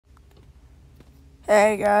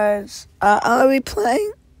Hey guys, I'll be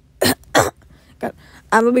playing. God,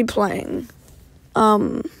 I will be playing,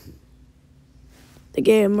 the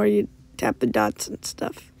game where you tap the dots and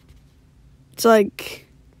stuff. It's like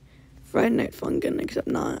Friday Night Funkin', except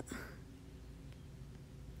not.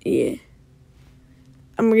 Yeah,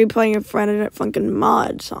 I'm gonna be playing a Friday Night Funkin'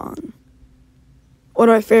 mod song. One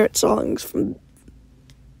of my favorite songs from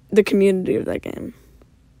the community of that game.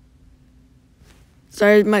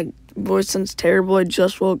 Sorry, my voice sounds terrible. I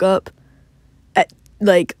just woke up at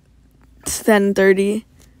like 10:30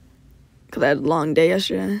 because I had a long day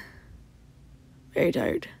yesterday. Very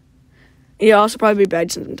tired. Yeah, I'll also probably be bad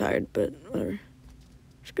since I'm tired, but whatever.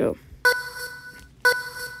 Let's go.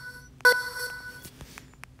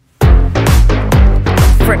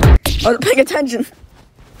 Frick. I wasn't paying attention.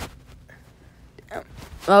 Damn.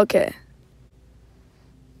 Okay,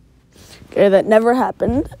 that never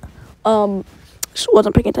happened. Just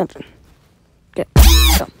wasn't paying attention. Okay,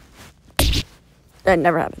 so that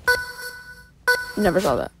never happened. Never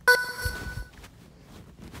saw that.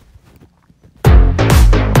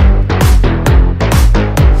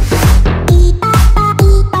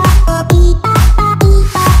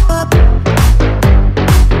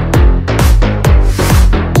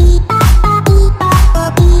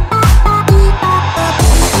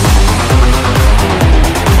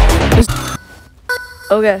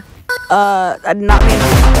 Okay. I did not mean to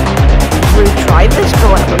retry this,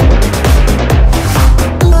 but whatever.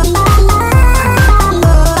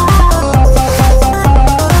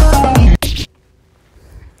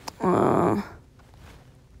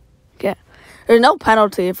 Okay. There's no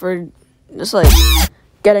penalty for just like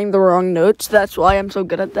getting the wrong notes. That's why I'm so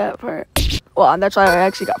good at that part. Well, that's why I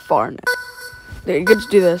actually got far in it. There, you can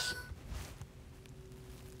just do this.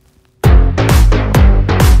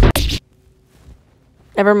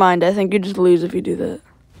 Never mind, I think you just lose if you do that.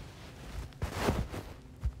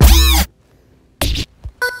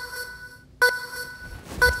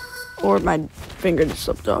 Or my finger just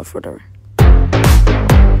slipped off, whatever.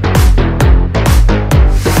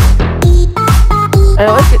 I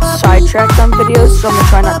always get sidetracked on videos, so I'm gonna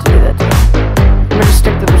try not to do that today. I'm gonna just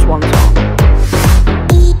stick to this one song.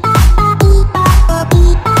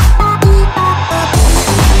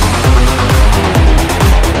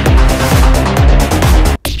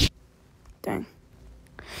 Dang.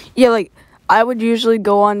 Yeah, like, I would usually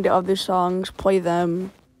go on to other songs, play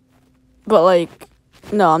them, but, like,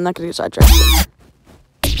 no, I'm not gonna get sidetracked.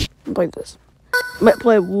 I'll play this. I might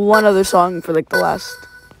play one other song for, like, the last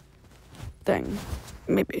thing.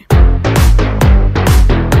 Maybe. You're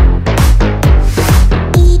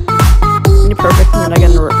perfect, and then I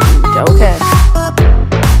get a okay.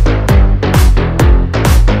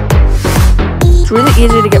 It's really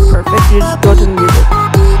easy to get perfect. You just go to the music.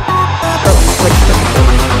 Like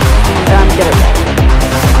perfectly. And I'm good at that.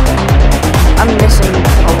 I'm missing a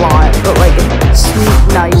lot, but like it's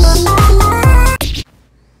nice.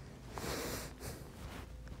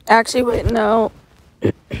 Actually, wait, no.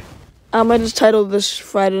 I might just title this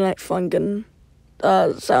Friday Night Funkin'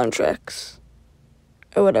 soundtracks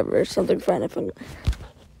or whatever, something Friday Night Funkin'.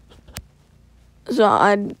 So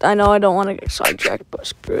I know I don't want to get sidetracked, but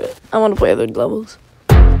screw it. I want to play other levels.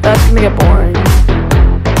 That's gonna get boring.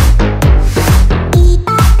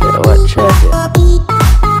 What should I do?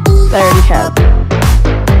 I already have.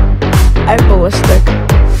 I have ballistic.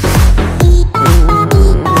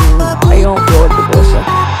 I don't go with the ballistic.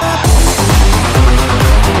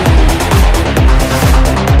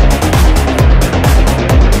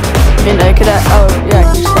 I mean, I could have, oh yeah, I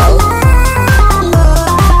can just tell.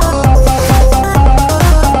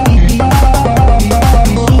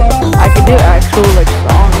 I could do actual like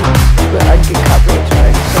songs, but I'd get copyright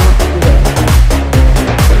strikes, so I'm not gonna do that.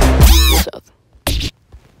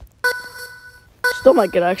 Still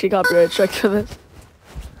might get actually copyright strike for this.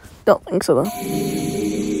 Don't think so though.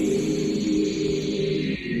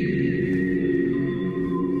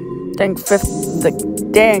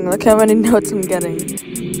 Dang, look how many notes I'm getting.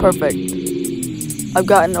 Perfect. I've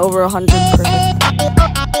gotten over 100 perfect.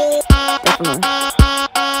 Definitely.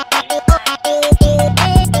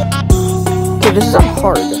 Okay, this is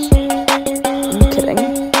hard. Are you kidding?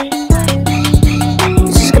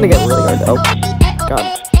 This is gonna get really hard. Oh,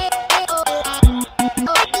 God.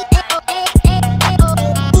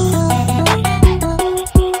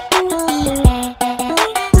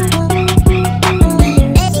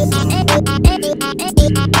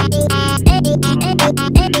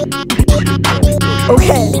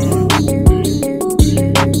 Okay.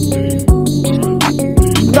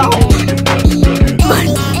 No.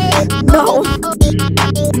 No.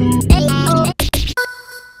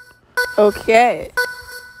 Okay.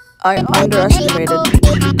 I underestimated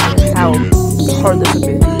how hard this would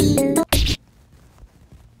be.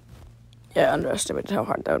 Yeah, I underestimated how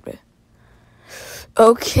hard that would be.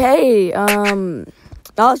 Okay, now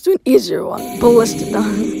let's do an easier one. Ballistic. I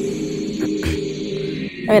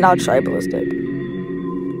mean, I'll try ballistic.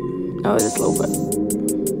 Oh, it's Little Fight.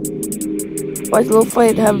 Why does Little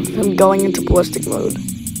Fight have him going into ballistic mode?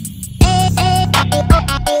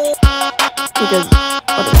 Because,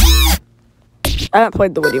 whatever. I haven't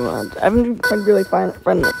played the Woody mod. I haven't played really Friend of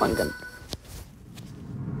Funkin'.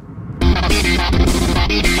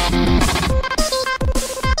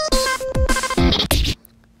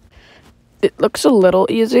 It looks a little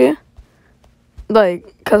easy,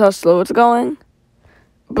 like, cause how slow it's going.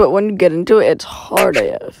 But when you get into it, it's hard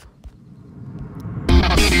AF.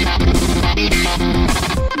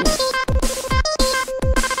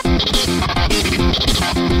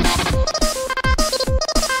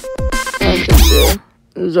 I can do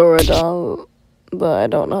Zoradol, but I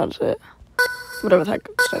don't know how to say it. Whatever the heck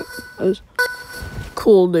its name is.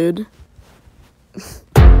 Cool, dude.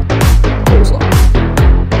 Cool song.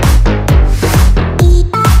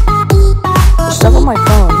 There's stuff on my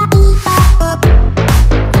phone.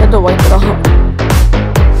 I had to wipe it off.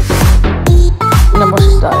 And then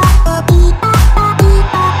just died.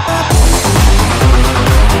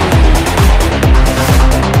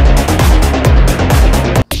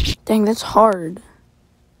 Dang, that's hard.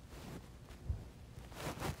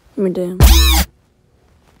 I mean, damn.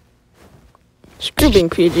 Screw being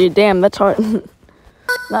PG. Damn, that's hard.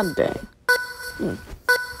 Not dang.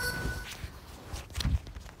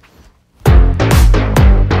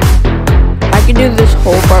 I can do this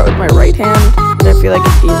whole part with my right hand, and I feel like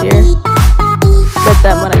it's easier. But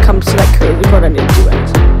then when it comes to that crazy part, I need two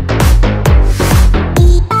hands.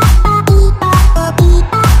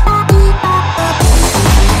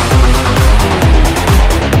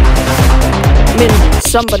 I mean,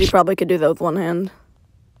 somebody probably could do that with one hand.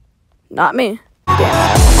 Not me.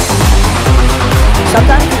 Damn.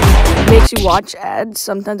 Sometimes it makes you watch ads.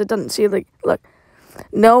 Sometimes it doesn't see, like, look.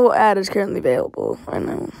 No ad is currently available. I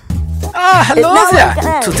know. Ah, hello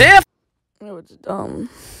there. Today. No, it's dumb.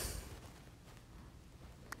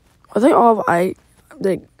 I think all of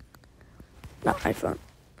not iPhone,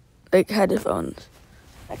 like headphones.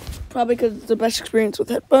 Probably because it's the best experience with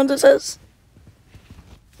headphones, it says.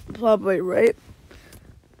 Probably right.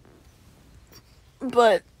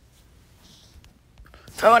 But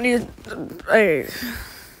if I want to use,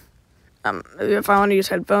 if I want to use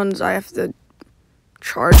headphones, I have to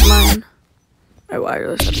charge my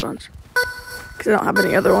wireless headphones. Because I don't have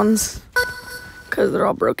any other ones. Because they're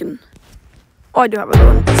all broken. Oh, I do have other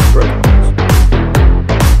ones. Just broken.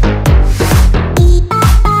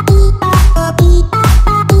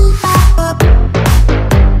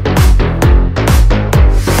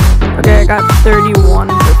 Okay, I got 31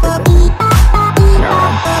 perfect, in a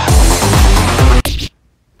row.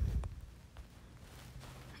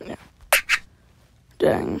 Yeah.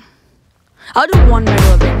 Dang. I'll do one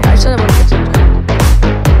regular thing. I said I want to get some.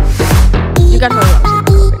 You got another one.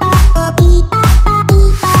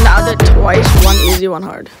 Now I did twice, one easy, one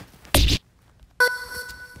hard.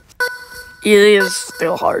 Easy is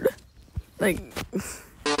still hard. Like,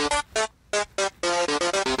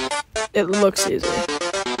 it looks easy.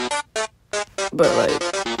 But, like,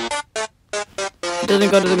 it doesn't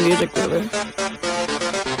go to the music really.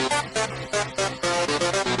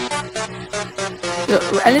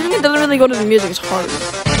 Anything that doesn't really go to the music is hard.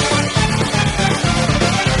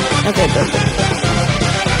 Okay, it does.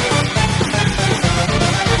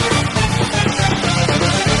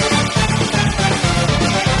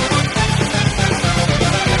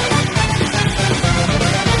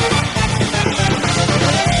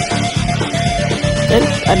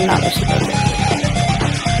 I did not miss it. Okay.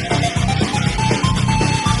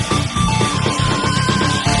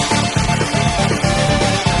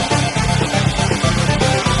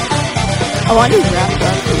 I want to wrap it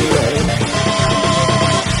up for you guys.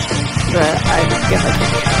 But I guess I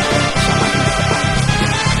can't.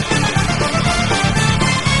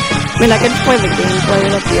 I mean, I could play the gameplay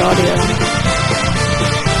without the audio.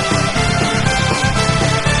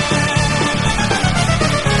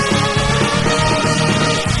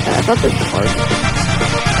 I thought this was hard.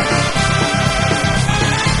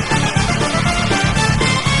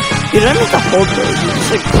 You don't have to hold those, you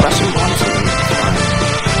just like press them once and then it's fine.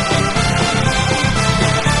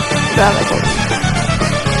 That I hold them.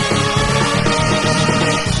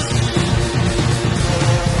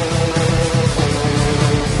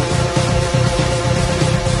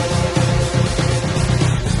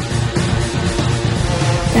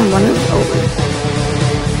 Damn, when is it over?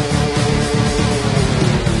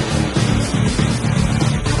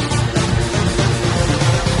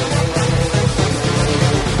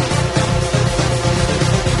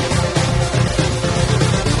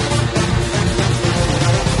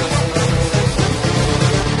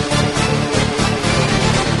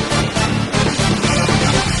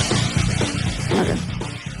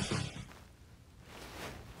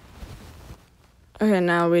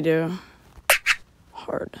 now we do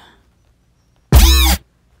hard,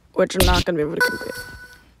 which I'm not gonna be able to complete.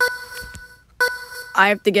 I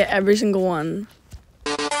have to get every single one,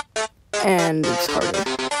 and it's harder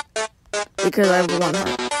because I have 1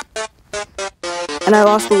 heart, and I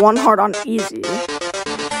lost 1 heart on easy,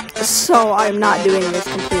 so I'm not doing this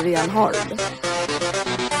completely on hard.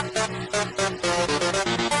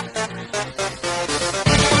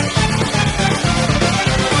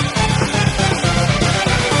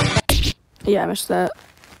 Yeah, I missed that.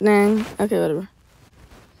 Dang. Okay, whatever.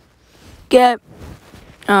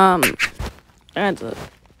 And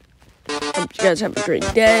hope you guys have a great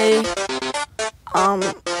day.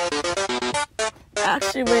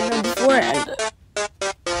 Actually, wait, no, before I end it,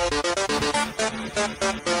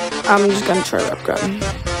 I'm just gonna try rep grab.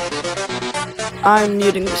 I'm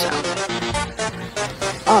muting the sound.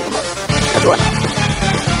 That's why not.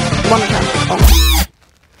 1 time. Oh.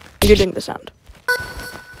 Muting the sound.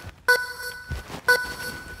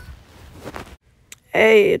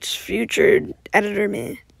 Hey, it's future editor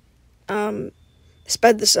me.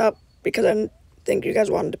 Sped this up because I didn't think you guys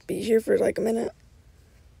wanted to be here for like a minute.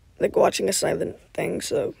 Like watching a silent thing,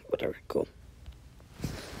 so whatever, cool.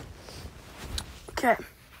 Okay.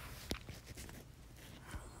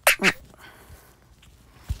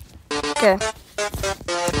 Okay.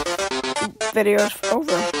 Video's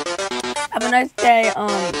over. Have a nice day,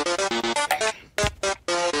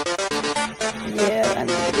 yeah, end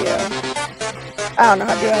the video. I don't know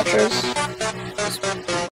how to do outros.